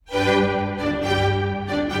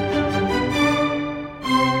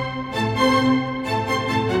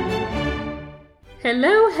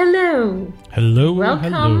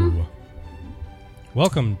Welcome. Hello.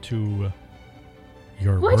 Welcome to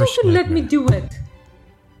your Why worst don't you let nightmare. me do it?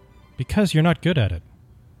 Because you're not good at it.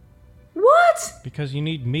 What? Because you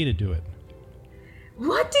need me to do it.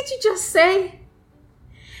 What did you just say?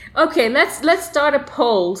 Okay, let's start a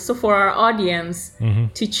poll so for our audience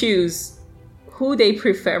to choose who they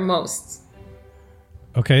prefer most.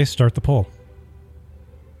 Okay, start the poll.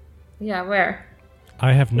 Yeah, where?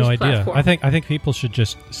 I have no Which idea. platform? I think people should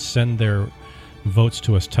just send their votes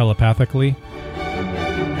to us telepathically.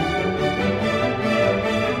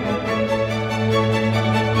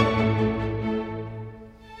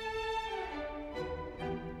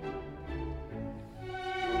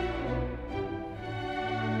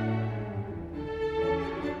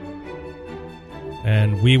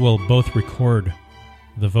 And we will both record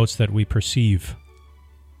the votes that we perceive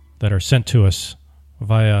that are sent to us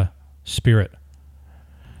via spirit.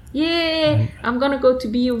 Yeah, I'm gonna go to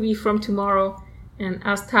BUV from tomorrow and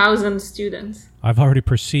ask 1,000 students. I've already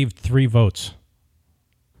perceived 3 votes,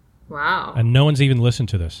 Wow. and no one's even listened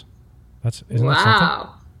to this. Isn't that something?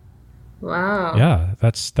 Wow. Yeah,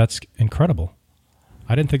 that's incredible.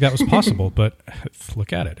 I didn't think that was possible, but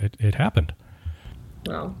look at it. It happened.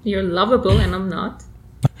 Well, you're lovable and I'm not.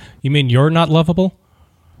 You mean you're not lovable?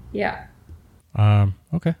 Yeah.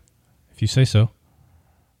 Okay. If you say so.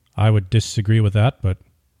 I would disagree with that, but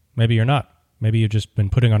maybe you're not. Maybe you've just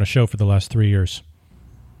been putting on a show for the last 3 years.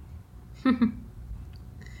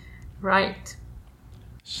 Right.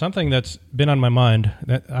 Something that's been on my mind,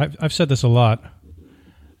 that I've said this a lot,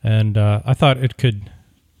 and I thought it could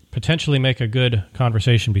potentially make a good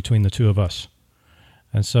conversation between the two of us.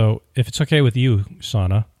 And so, if it's okay with you,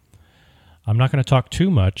 Sana, I'm not going to talk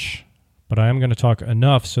too much, but I am going to talk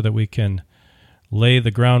enough so that we can lay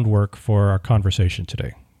the groundwork for our conversation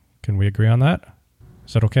today. Can we agree on that?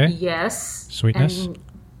 Is that okay? Yes. Sweetness? And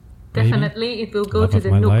definitely it will go Love to of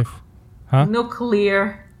the my life? Huh?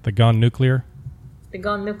 nuclear. The gone nuclear? The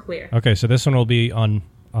gone nuclear. Okay, so this one will be on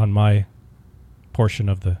my portion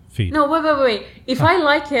of the feed. No, wait. If I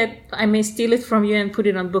like it, I may steal it from you and put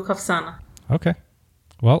it on Book of Sana. Okay.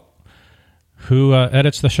 Well, who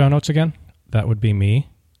edits the show notes again? That would be me.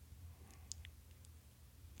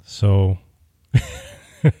 So,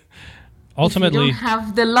 ultimately, If you don't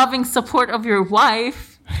have the loving support of your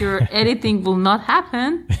wife, your editing will not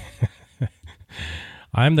happen.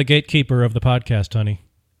 I'm the gatekeeper of the podcast, honey.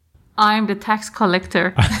 I'm the tax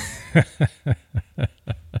collector.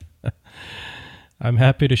 I'm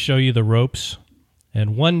happy to show you the ropes.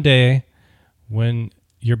 And one day, when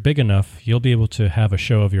you're big enough, you'll be able to have a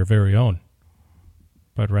show of your very own.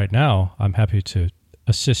 But right now, I'm happy to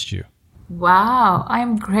assist you. Wow,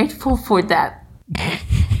 I'm grateful for that.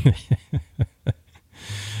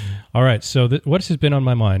 All right, so what has been on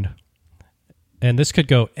my mind, and this could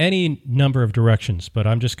go any number of directions, but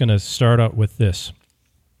I'm just going to start out with this.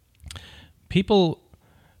 People,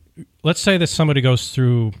 let's say that somebody goes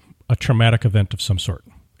through a traumatic event of some sort.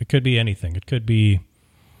 It could be anything. It could be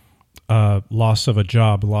loss of a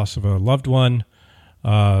job, loss of a loved one,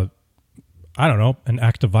 I don't know, an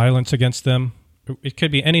act of violence against them. It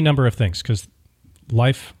could be any number of things because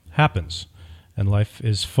life happens and life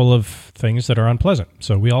is full of things that are unpleasant.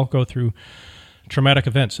 So we all go through traumatic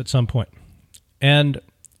events at some point. And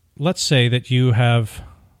let's say that you have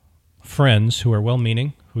friends who are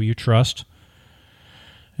well-meaning, who you trust,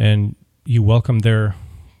 and you welcome their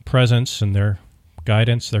presence and their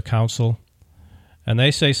guidance, their counsel, and they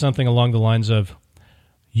say something along the lines of,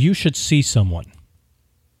 you should see someone.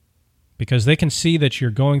 Because they can see that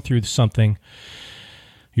you're going through something,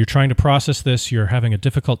 you're trying to process this, you're having a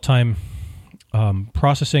difficult time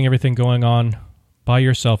processing everything going on by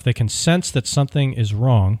yourself. They can sense that something is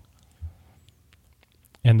wrong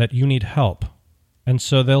and that you need help. And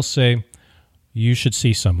so they'll say, you should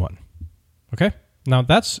see someone. Okay? Now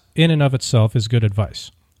that's in and of itself is good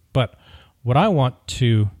advice. But what I want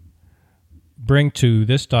to bring to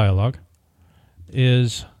this dialogue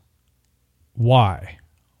is why.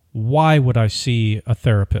 Why would I see a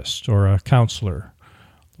therapist or a counselor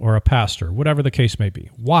or a pastor, whatever the case may be?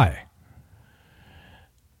 Why?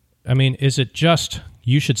 I mean, is it just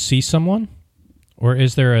you should see someone? Or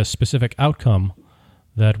is there a specific outcome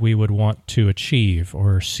that we would want to achieve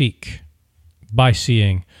or seek by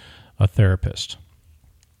seeing a therapist?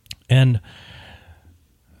 And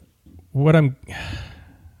what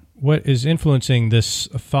is influencing this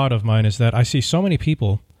thought of mine is that I see so many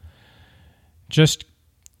people just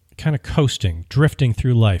kind of coasting, drifting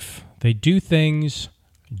through life. They do things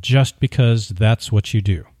just because that's what you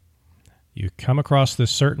do. You come across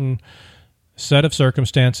this certain set of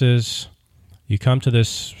circumstances, you come to this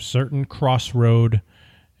certain crossroad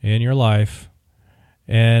in your life,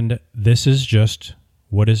 And this is just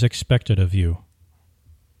what is expected of you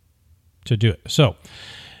to do it. So,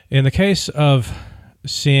 in the case of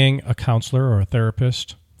seeing a counselor or a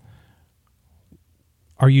therapist,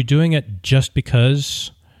 are you doing it just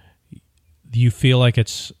because you feel like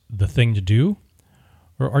it's the thing to do?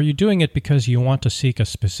 Or are you doing it because you want to seek a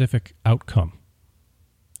specific outcome?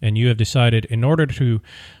 And you have decided in order to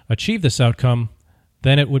achieve this outcome,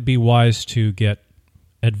 then it would be wise to get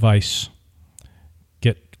advice,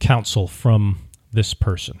 get counsel from this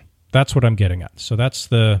person. That's what I'm getting at. So that's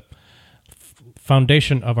the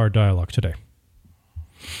foundation of our dialogue today.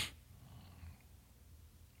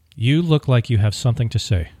 You look like you have something to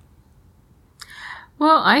say.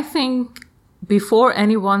 Well, I think before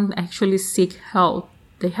anyone actually seek help,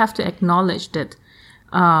 they have to acknowledge that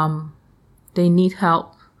they need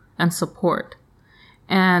help and support.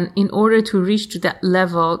 And in order to reach to that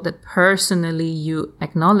level that personally you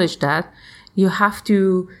acknowledge that, you have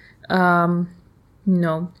to,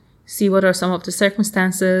 see what are some of the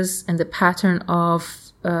circumstances and the pattern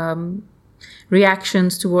of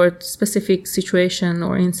reactions toward specific situation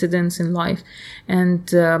or incidents in life,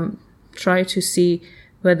 and try to see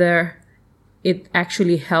whether it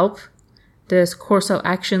actually helped the course of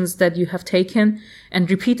actions that you have taken, and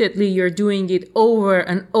repeatedly you're doing it over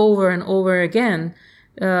and over and over again.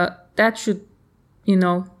 That should,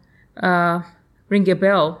 ring a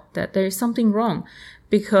bell that there is something wrong.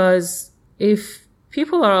 Because if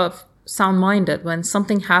people are sound-minded when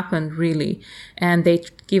something happened really, and they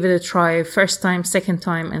give it a try first time, second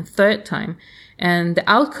time, and third time, and the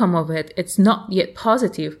outcome of it, it's not yet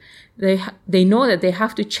positive, they know that they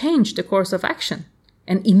have to change the course of action.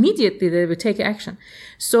 And immediately they will take action.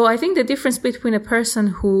 So I think the difference between a person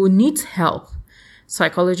who needs help,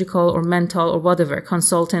 psychological or mental or whatever,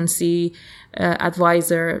 consultancy,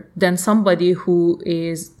 advisor, than somebody who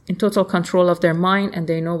is in total control of their mind and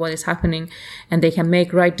they know what is happening and they can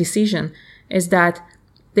make right decision, is that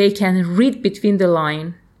they can read between the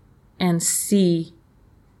line and see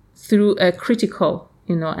through a critical,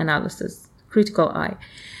 analysis, critical eye,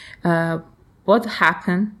 what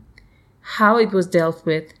happened, how it was dealt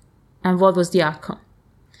with, and what was the outcome.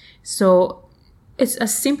 So it's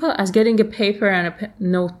as simple as getting a paper and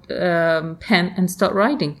a pen and start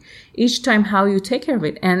writing. Each time how you take care of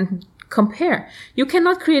it and compare. You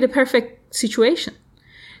cannot create a perfect situation.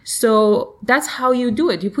 So that's how you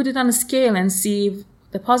do it. You put it on a scale and see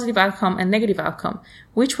the positive outcome and negative outcome.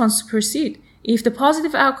 Which one supersede? If the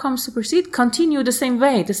positive outcome supersede, continue the same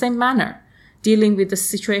way, the same manner, dealing with the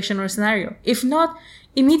situation or scenario. If not,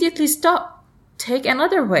 immediately stop. Take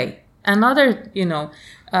another way, another,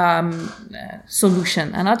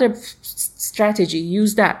 solution, another strategy.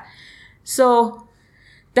 Use that. So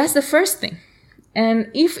that's the first thing. And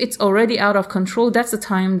if it's already out of control, that's the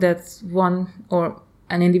time that one or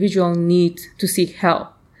an individual need to seek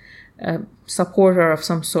help, supporter of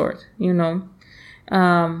some sort,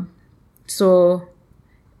 So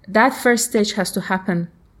that first stage has to happen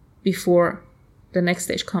before the next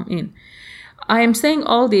stage come in. I am saying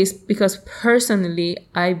all this because personally,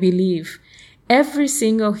 I believe every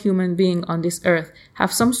single human being on this earth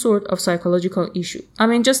have some sort of psychological issue. I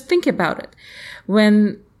mean, just think about it.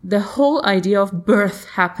 When the whole idea of birth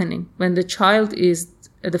happening, when the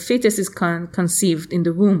fetus is conceived in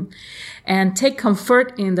the womb, and take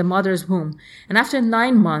comfort in the mother's womb, and after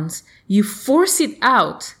 9 months, you force it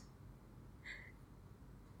out.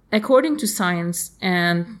 According to science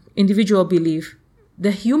and individual belief,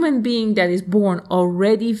 the human being that is born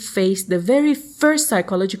already faced the very first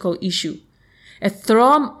psychological issue.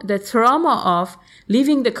 The trauma of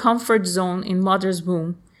leaving the comfort zone in mother's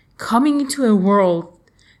womb, coming into a world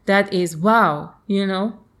that is, wow,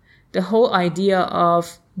 the whole idea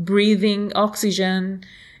of breathing oxygen,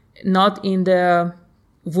 not in the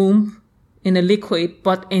womb, in a liquid,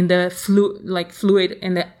 but in the fluid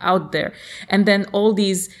in the out there. And then all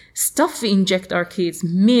these stuff we inject our kids,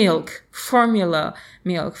 milk, formula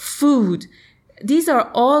milk, food. These are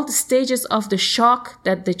all the stages of the shock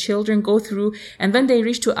that the children go through. And when they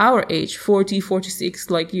reach to our age, 40, 46,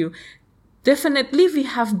 like you, definitely we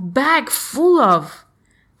have bag full of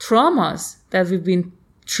traumas that we've been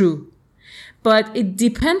through. But it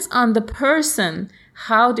depends on the person,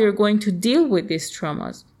 how they're going to deal with these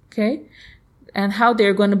traumas, okay? And how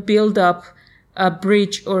they're going to build up a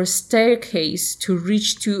bridge or a staircase to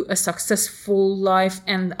reach to a successful life.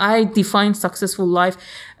 And I define successful life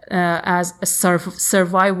as a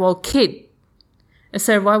survival kit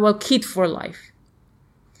for life.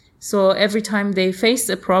 So every time they face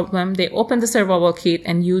a problem, they open the survival kit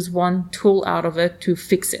and use one tool out of it to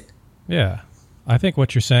fix it. Yeah. I think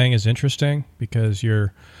what you're saying is interesting because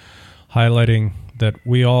you're highlighting that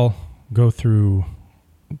we all go through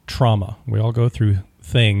trauma. We all go through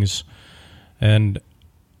things. And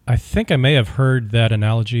I think I may have heard that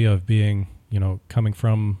analogy of being, coming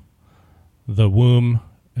from the womb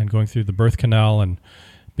and going through the birth canal and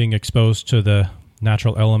being exposed to the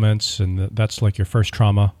natural elements, and that's like your first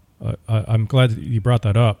trauma. I'm glad that you brought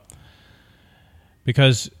that up,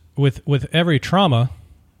 because with every trauma,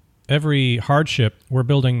 every hardship, we're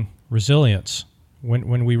building resilience.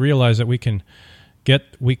 When we realize that we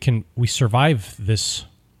survive this,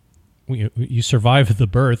 you survive the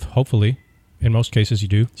birth. Hopefully, in most cases you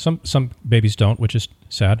do. Some babies don't, which is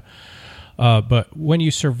sad. But when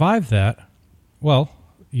you survive that, well,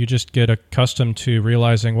 you just get accustomed to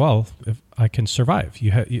realizing, well, if I can survive.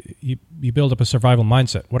 You build up a survival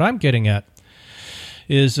mindset. What I'm getting at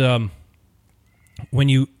is when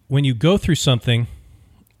you go through something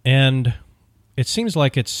and it seems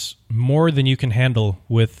like it's more than you can handle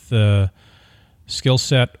with the skill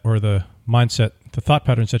set or the mindset, the thought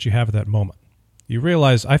patterns that you have at that moment. You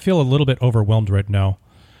realize, I feel a little bit overwhelmed right now,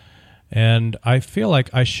 and I feel like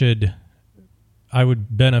I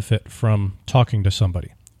would benefit from talking to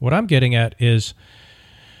somebody. What I'm getting at is,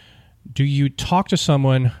 do you talk to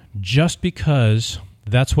someone just because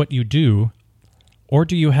that's what you do, or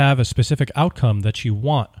do you have a specific outcome that you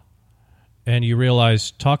want, and you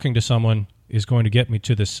realize talking to someone is going to get me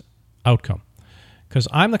to this outcome? Because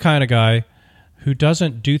I'm the kind of guy who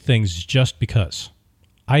doesn't do things just because.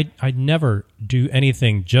 I never do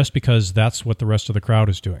anything just because that's what the rest of the crowd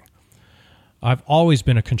is doing. I've always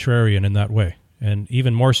been a contrarian in that way, and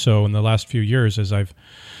even more so in the last few years as I've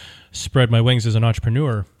spread my wings as an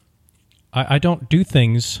entrepreneur. I don't do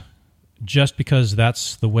things just because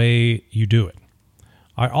that's the way you do it.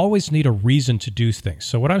 I always need a reason to do things.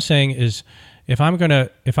 So what I'm saying is, if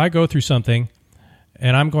I go through something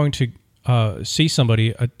and I'm going to see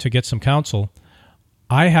somebody to get some counsel,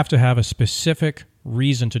 I have to have a specific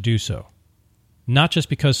reason to do so. Not just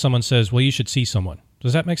because someone says, well, you should see someone.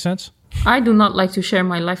 Does that make sense? I do not like to share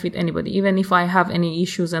my life with anybody, even if I have any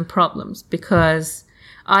issues and problems, because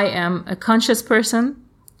I am a conscious person,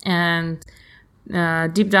 and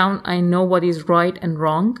deep down, I know what is right and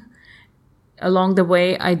wrong. Along the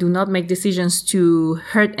way, I do not make decisions to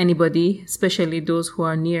hurt anybody, especially those who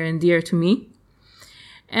are near and dear to me.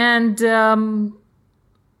 And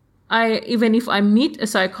even if I meet a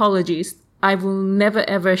psychologist, I will never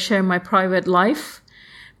ever share my private life,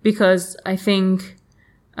 because I think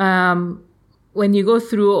when you go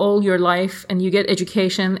through all your life and you get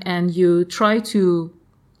education and you try to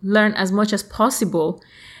learn as much as possible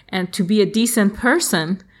and to be a decent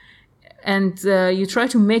person, and you try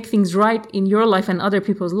to make things right in your life and other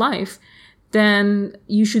people's life, then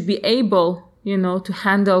you should be able, to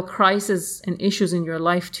handle crises and issues in your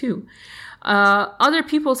life too. Other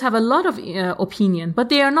people have a lot of opinion, but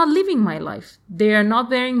they are not living my life. They are not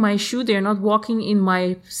wearing my shoe. They are not walking in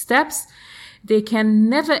my steps. They can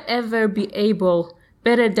never ever be able,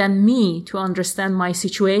 better than me, to understand my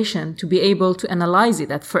situation, to be able to analyze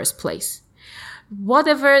it at first place.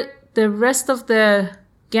 Whatever the rest of the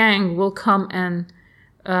gang will come and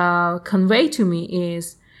convey to me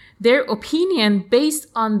is their opinion based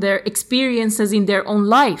on their experiences in their own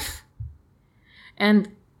life. And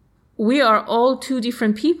we are all two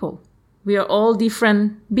different people. We are all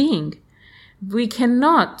different beings. We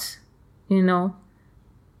cannot,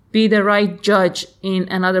 be the right judge in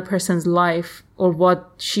another person's life or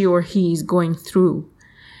what she or he is going through.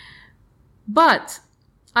 But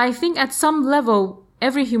I think at some level,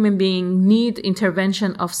 every human being needs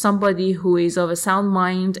intervention of somebody who is of a sound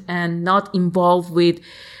mind and not involved with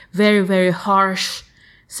very, very harsh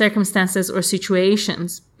circumstances or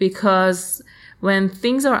situations, because when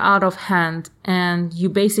things are out of hand and you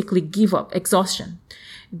basically give up, exhaustion.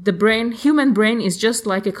 Human brain is just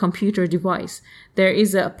like a computer device. There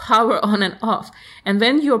is a power on and off. And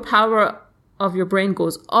when your power of your brain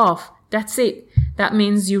goes off, that's it. That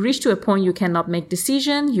means you reach to a point you cannot make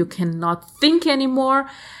decisions, you cannot think anymore,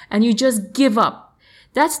 and you just give up.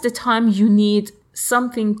 That's the time you need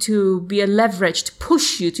something to be a leverage, to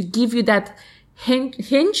push you, to give you that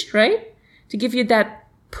hinge, right? To give you that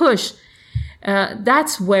push.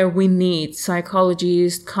 That's where we need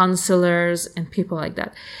psychologists, counselors, and people like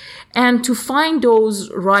that. And to find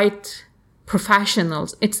those right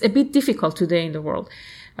professionals, it's a bit difficult today in the world.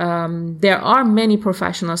 There are many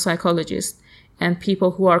professional psychologists and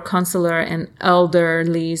people who are counselor and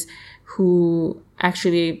elderlies who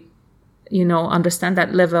actually, understand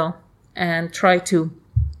that level and try to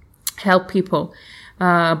help people.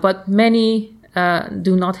 But many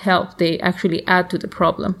do not help. They actually add to the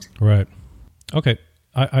problem. Right. Okay,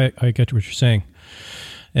 I get what you're saying.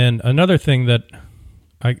 And another thing that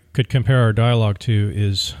I could compare our dialogue to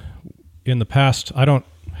is, in the past, I don't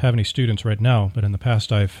have any students right now, but in the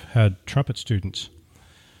past I've had trumpet students.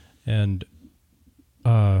 And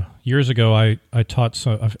years ago I taught,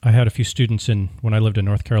 I had a few students when I lived in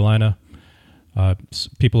North Carolina.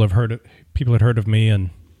 People had heard of me, and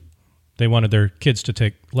they wanted their kids to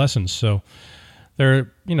take lessons. So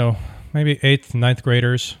they're, maybe 8th, 9th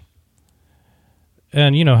graders.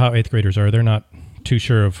 And you know how 8th graders are. They're not too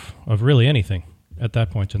sure of really anything at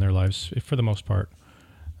that point in their lives, for the most part.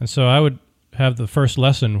 And so I would have the first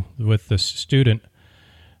lesson with this student,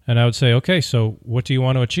 and I would say, okay, so what do you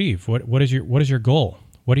want to achieve? What is your goal?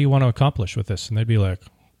 What do you want to accomplish with this? And they'd be like,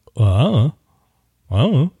 And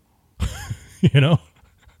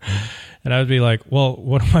I would be like, well,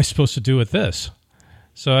 what am I supposed to do with this?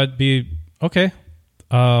 So I'd be, okay,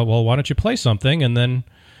 well, why don't you play something, and then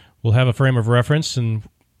we'll have a frame of reference, and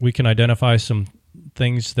we can identify some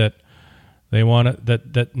things that they want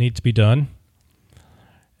that need to be done.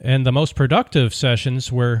 And the most productive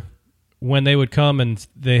sessions were when they would come and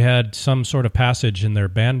they had some sort of passage in their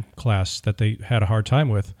band class that they had a hard time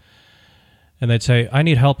with. And they'd say, I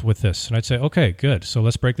need help with this. And I'd say, okay, good. So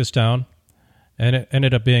let's break this down. And it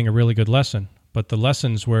ended up being a really good lesson. But the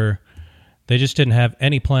lessons were, they just didn't have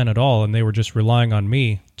any plan at all, and they were just relying on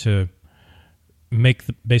me to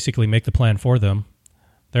basically make the plan for them.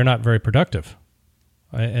 They're not very productive.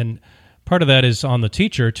 And part of that is on the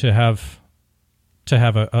teacher to have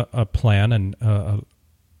a plan and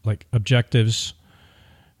like objectives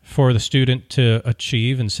for the student to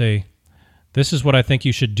achieve, and say, this is what I think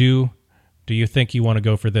you should do. Do you think you want to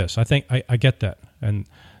go for this? I think I get that. And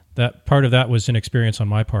that part of that was an experience on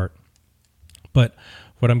my part. But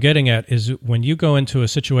what I'm getting at is, when you go into a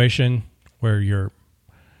situation where you're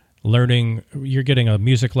getting a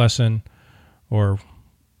music lesson or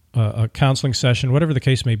a counseling session, whatever the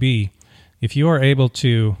case may be, if you are able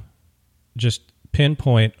to just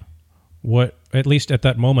pinpoint what, at least at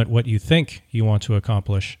that moment, what you think you want to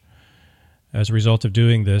accomplish as a result of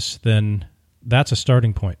doing this, then that's a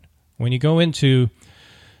starting point. When you go into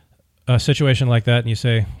a situation like that and you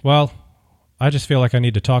say, well, I just feel like I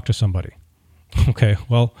need to talk to somebody. Okay,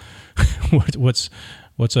 well, what's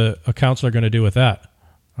a counselor going to do with that?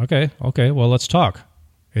 Okay, well, let's talk.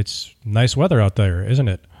 It's nice weather out there, isn't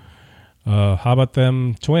it? How about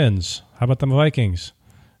them Twins? How about them Vikings?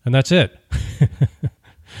 And that's it.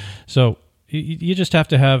 So you just have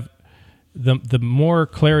to have the more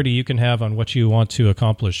clarity you can have on what you want to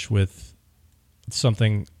accomplish with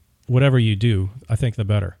something, whatever you do, I think the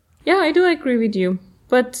better. Yeah, I do agree with you.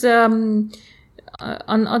 But on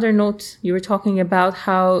other note, you were talking about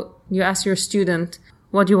how you asked your student,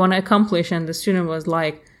 what do you want to accomplish? And the student was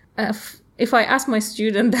like, if I ask my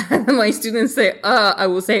student that, my students say, I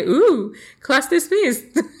will say, ooh, class dismissed.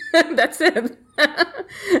 That's it.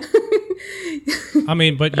 I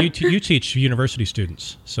mean, but you teach university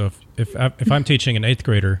students. So if I'm teaching an 8th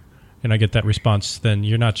grader and I get that response, then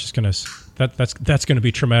you're not just going to, that's going to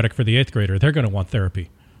be traumatic for the 8th grader. They're going to want therapy.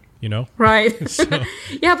 Right. So.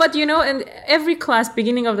 Yeah, but in every class,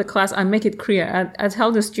 beginning of the class, I make it clear. I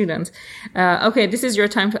tell the students, okay, this is your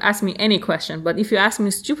time to ask me any question, but if you ask me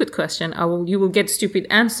a stupid question, you will get stupid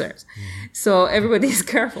answers. Mm-hmm. So everybody is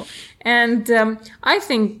careful. And I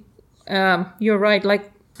think you're right.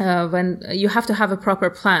 Like when you have to have a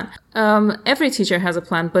proper plan. Every teacher has a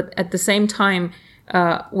plan, but at the same time,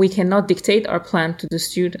 we cannot dictate our plan to the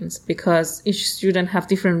students, because each student have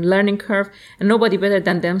different learning curve, and nobody better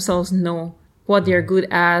than themselves know what they're good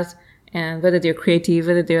at, and whether they're creative,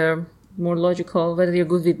 whether they're more logical, whether they're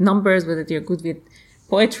good with numbers, whether they're good with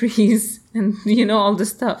poetries, and all the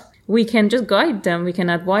stuff. We can just guide them, we can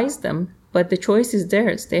advise them, but the choice is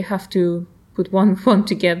theirs. They have to put one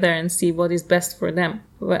together and see what is best for them.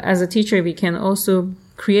 As a teacher, we can also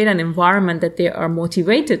create an environment that they are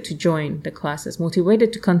motivated to join the classes,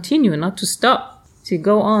 motivated to continue, not to stop, to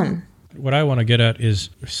go on. What I want to get at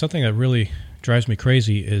is something that really drives me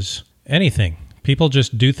crazy is anything. People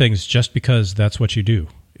just do things just because that's what you do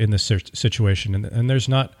in this situation. And there's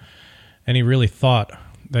not any really thought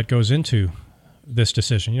that goes into this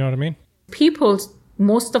decision. You know what I mean? People,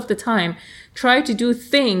 most of the time, try to do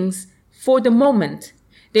things for the moment.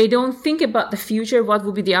 They don't think about the future, what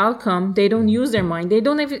will be the outcome. They don't use their mind. They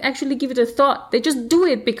don't actually give it a thought. They just do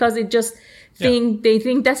it because they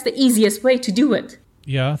think that's the easiest way to do it.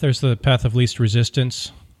 Yeah, there's the path of least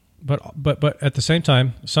resistance. But at the same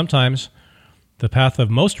time, sometimes the path of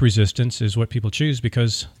most resistance is what people choose,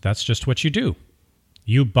 because that's just what you do.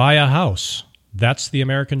 You buy a house. That's the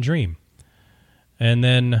American dream. And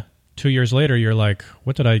then 2 years later, you're like,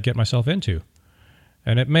 what did I get myself into?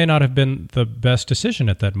 And it may not have been the best decision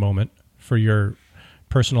at that moment for your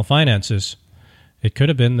personal finances. It could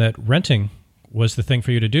have been that renting was the thing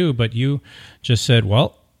for you to do, but you just said,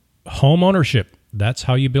 well, home ownership, that's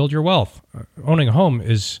how you build your wealth. Owning a home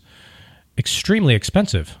is extremely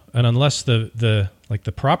expensive, and unless the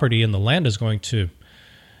property and the land is going to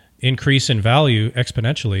increase in value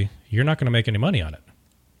exponentially, you're not going to make any money on it.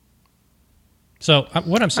 So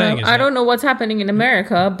what I'm saying is, I don't know what's happening in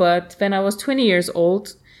America, but when I was 20 years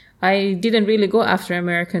old, I didn't really go after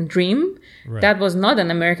American dream. Right. That was not an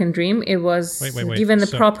American dream. It was Wait. given the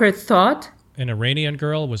So proper thought. an Iranian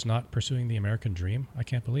girl was not pursuing the American dream? I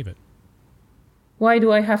can't believe it. Why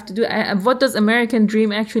do I have to do what does American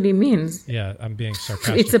dream actually means? Yeah, I'm being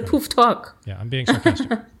sarcastic. It's a poof talk. Yeah, I'm being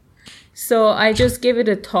sarcastic. So I just gave it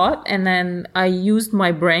a thought, and then I used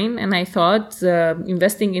my brain, and I thought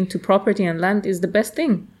investing into property and land is the best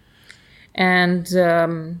thing. And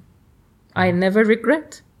I never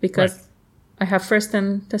regret, because Right. I have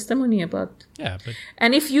first-hand testimony about. Yeah, but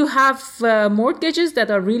And if you have mortgages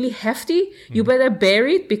that are really hefty, you better bear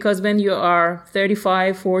it, because when you are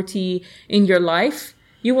 35, 40 in your life,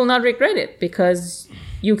 you will not regret it, because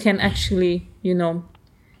you can actually,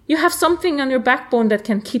 you have something on your backbone that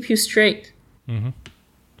can keep you straight.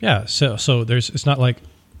 yeah, so it's not like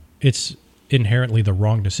it's inherently the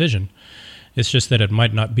wrong decision. It's just that it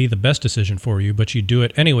might not be the best decision for you, but you do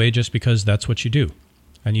it anyway just because that's what you do.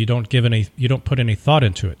 And you don't put any thought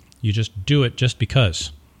into it. You just do it just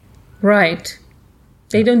because. Right.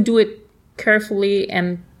 They don't do it carefully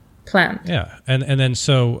and planned. Yeah. And then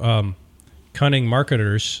so cunning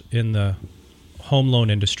marketers in the home loan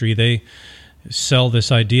industry, they sell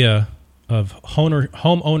this idea of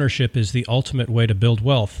home ownership is the ultimate way to build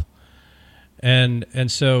wealth.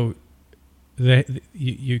 And so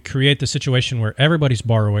you create the situation where everybody's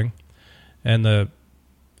borrowing, and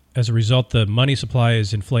as a result, the money supply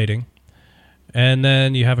is inflating. And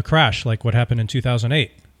then you have a crash like what happened in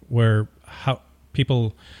 2008, where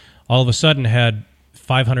people all of a sudden had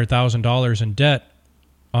 $500,000 in debt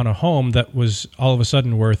on a home that was all of a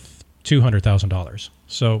sudden worth $200,000.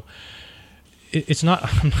 So it's not,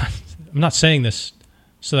 I'm not saying this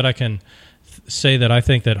so that I can say that I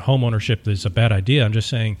think that home ownership is a bad idea. I'm just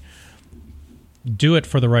saying do it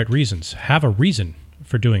for the right reasons. Have a reason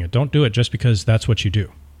for doing it. Don't do it just because that's what you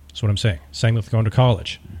do. That's what I'm saying. Same with going to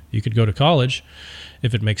college. You could go to college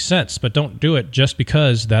if it makes sense, but don't do it just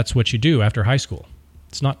because that's what you do after high school.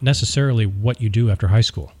 It's not necessarily what you do after high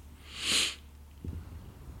school.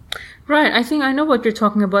 Right. I think I know what you're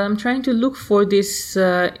talking about. I'm trying to look for this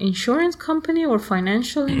insurance company or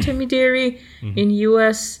financial intermediary in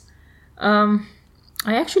US. I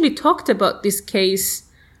actually talked about this case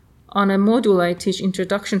on a module I teach,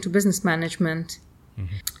 Introduction to Business Management.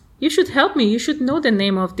 You should help me. You should know the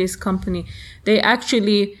name of this company. They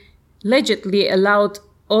actually allegedly allowed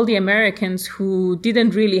all the Americans who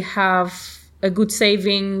didn't really have a good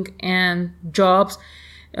saving and jobs.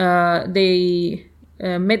 They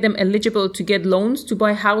made them eligible to get loans to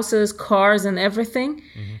buy houses, cars, and everything.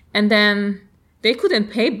 And then they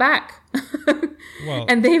couldn't pay back. Well,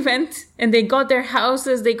 and they went and they got their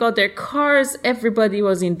houses, they got their cars. Everybody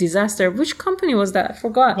was in disaster. Which company was that? I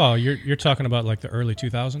forgot. well, you're talking about like the early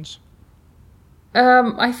 2000s?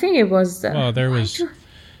 I think it was. Well, there was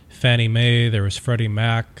Fannie Mae, there was Freddie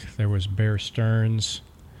Mac, there was Bear Stearns.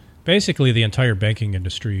 Basically, the entire banking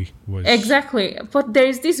industry was... Exactly. But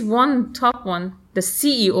there's this one top one. The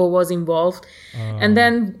CEO was involved. And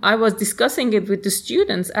then I was discussing it with the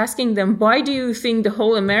students, asking them, why do you think the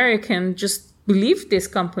whole American just believed this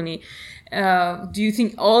company? Do you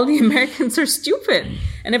think all the Americans are stupid?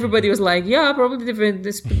 And everybody was like, yeah, probably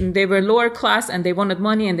they were lower class and they wanted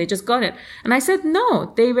money and they just got it. And I said,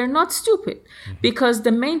 no, they were not stupid, because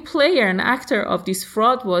the main player and actor of this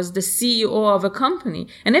fraud was the CEO of a company,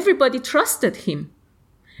 and everybody trusted him.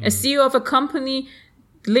 A CEO of a company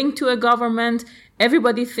linked to a government,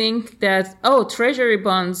 everybody think that, treasury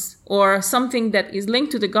bonds or something that is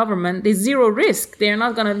linked to the government, there's zero risk. They're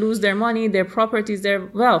not going to lose their money, their properties, their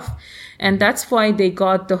wealth. And that's why they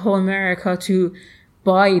got the whole America to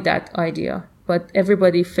buy that idea. But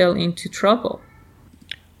everybody fell into trouble.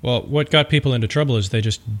 Well, what got people into trouble is they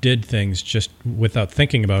just did things just without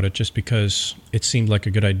thinking about it, just because it seemed like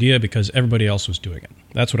a good idea because everybody else was doing it.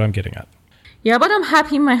 That's what I'm getting at. Yeah, but I'm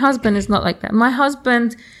happy my husband is not like that. My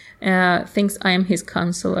husband thinks I am his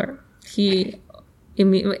counselor.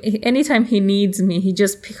 Anytime he needs me, he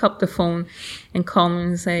just pick up the phone and call me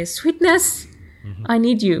and say, "Sweetness, I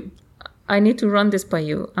need you. I need to run this by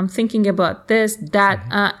you. I'm thinking about this, that,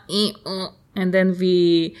 and then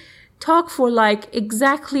we talk for like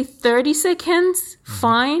exactly 30 seconds.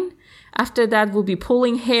 Fine. After that, we'll be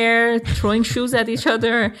pulling hair, throwing shoes at each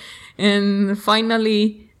other. and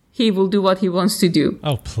finally he will do what he wants to do.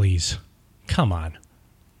 Oh, please. Come on.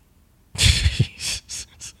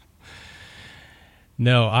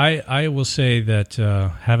 No, I will say that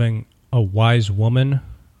having a wise woman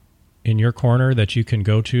in your corner that you can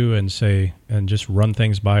go to and say and just run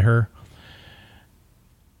things by her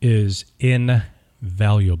is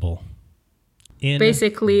invaluable.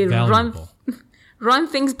 Basically, run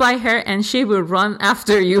things by her and she will run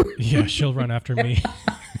after you. Yeah, she'll run after me,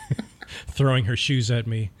 throwing her shoes at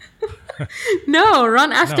me. No,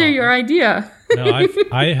 run after your idea. No,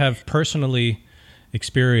 I have personally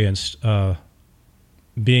experienced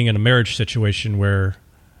being in a marriage situation where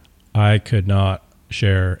I could not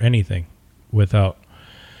share anything without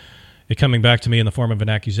it coming back to me in the form of an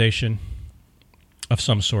accusation of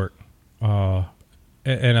some sort. And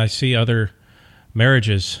I see other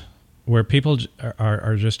marriages where people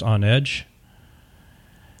are just on edge.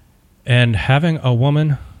 And having a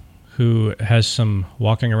woman who has some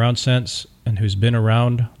walking around sense and who's been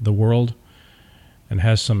around the world and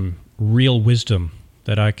has some real wisdom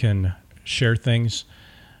that I can share things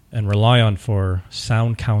and rely on for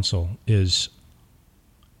sound counsel is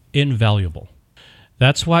invaluable.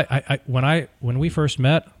 That's why when we first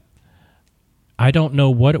met, I don't know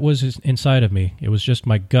what it was inside of me. It was just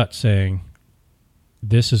my gut saying,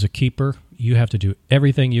 this is a keeper. You have to do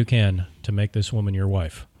everything you can to make this woman your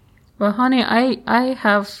wife. Well, honey, I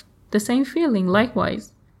have the same feeling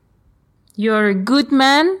likewise. You're a good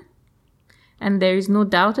man, and there is no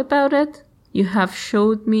doubt about it. You have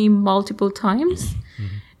showed me multiple times.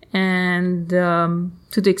 And to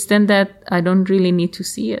the extent that I don't really need to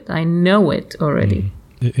see it. I know it already.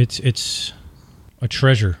 It's a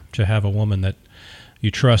treasure to have a woman that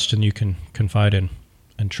you trust and you can confide in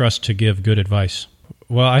and trust to give good advice.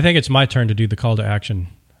 Well, I think it's my turn to do the call to action,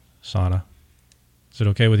 Sana. Is it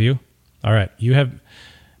okay with you? All right. You've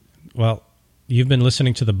been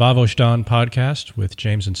listening to the Bavostan podcast with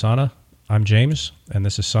James and Sana. I'm James, and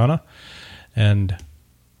this is Sana. And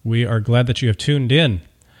we are glad that you have tuned in.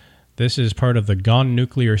 This is part of the Gone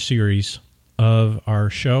Nuclear series of our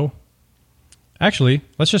show. Actually,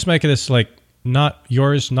 let's just make this like not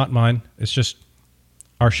yours, not mine. It's just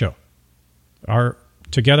our show, our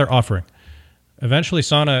together offering. Eventually,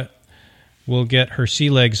 Sana will get her sea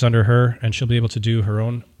legs under her and she'll be able to do her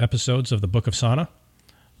own episodes of the Book of Sana.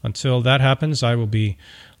 Until that happens, I will be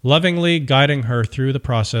lovingly guiding her through the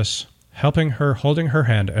process, helping her, holding her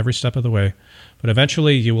hand every step of the way. But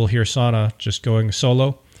eventually, you will hear Sana just going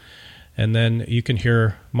solo. And then you can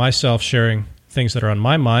hear myself sharing things that are on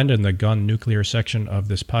my mind in the Gone Nuclear section of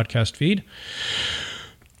this podcast feed.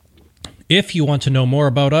 If you want to know more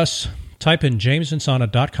about us, type in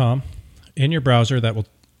jamesandsana.com in your browser. That will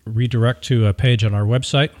redirect to a page on our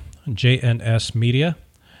website, JNS Media.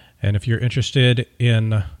 And if you're interested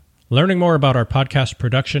in learning more about our podcast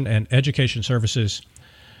production and education services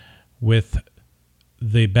with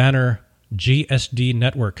the banner GSD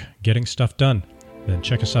Network, Getting Stuff Done, then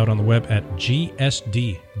check us out on the web at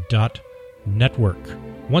gsd.network.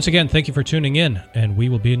 Once again, thank you for tuning in, and we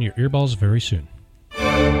will be in your earballs very soon.